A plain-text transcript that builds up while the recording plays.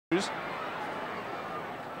issues.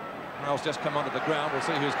 Miles just come onto the ground. We'll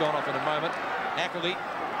see who's gone off in a moment. Ackerly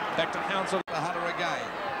back to Hounsell. The Hunter again.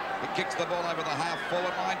 He kicks the ball over the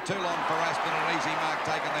half-forward line. Too long for Aston. An easy mark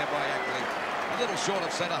taken there by Ackerly. A little short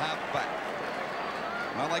of centre-half back.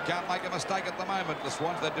 Well, they can't make a mistake at the moment. The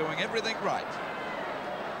Swans, they're doing everything right.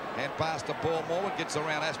 Hand pass to Paul Morwood. Gets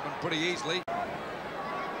around Aspen pretty easily.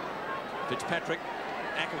 Fitzpatrick.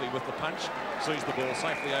 Ackerly with the punch. Sees the ball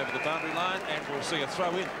safely over the boundary line. And we'll see a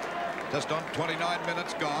throw in. Just on 29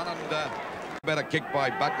 minutes gone. And better kick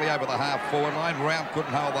by Buckley over the half-forward line. Round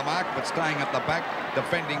couldn't hold the mark, but staying at the back.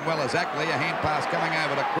 Defending well as Ackerly. A hand pass coming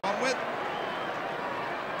over to Cromwith.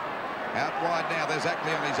 Out wide now, there's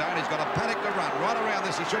Ackerly on his own. He's got a panic to run. Right around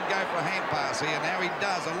this, he should go for a hand pass here. Now he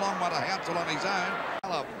does. A long one to Hounsell on his own.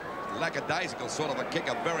 A lackadaisical sort of a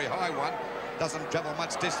kick, a very high one. Doesn't travel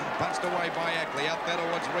much distance. Punched away by Ackerly. Out there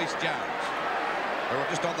towards Rhys Jones. They're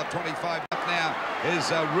just on the 25 now.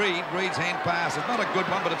 Is Reid. Reid's hand pass is not a good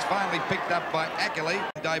one, but it's finally picked up by Ackerly.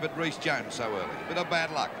 David Rhys Jones so early. Bit of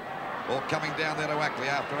bad luck. Ball coming down there to Ackerly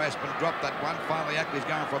after Aspen dropped that one. Finally, Ackerly's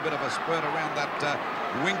going for a bit of a spurt around that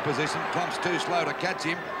wing position. Klomp's too slow to catch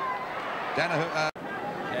him. Danaher,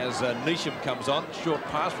 as Neesham comes on, short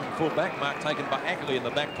pass from full back. Mark taken by Ackerly in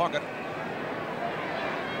the back pocket.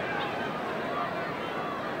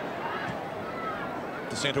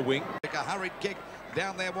 The centre wing. A hurried kick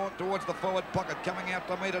down there towards the forward pocket. Coming out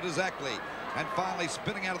to meet it is Ackerly. And finally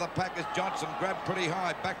spinning out of the pack is Johnson. Grabbed pretty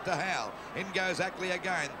high. Back to Howe. In goes Ackerly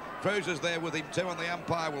again. Cruiser's there with him too, and the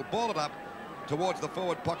umpire will ball it up towards the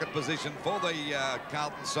forward pocket position for the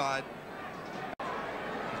Carlton side.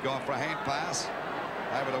 He's gone for a hand pass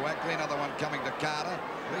over to Ackerly. Another one coming to Carter.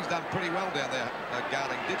 He's done pretty well down there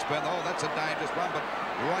guarding Ditchburn. Oh, that's a dangerous one, but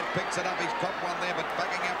Wright picks it up. He's copped one there, but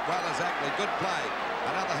backing up well as Ackerly. Good play.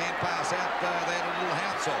 Another hand pass out there to little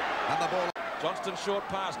Hounsell. And the ball. Johnston's short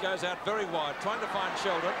pass goes out very wide, trying to find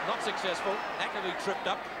Sheldon. Not successful. Ackerly tripped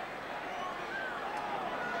up.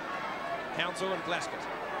 Hounsell and Glasgow.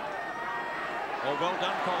 Oh, well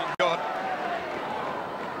done, Colin. Good.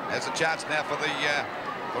 There's a chance now for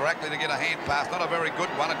Ackerly to get a hand pass. Not a very good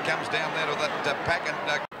one. It comes down there to that pack and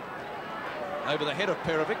over the head of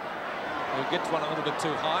Perovic, who gets one a little bit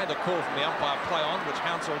too high. The call from the umpire, play on, which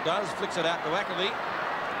Hounsell does. Flicks it out to Ackerly.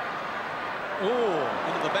 Oh,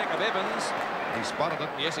 into the back of Evans. He spotted it.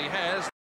 Yes, he has.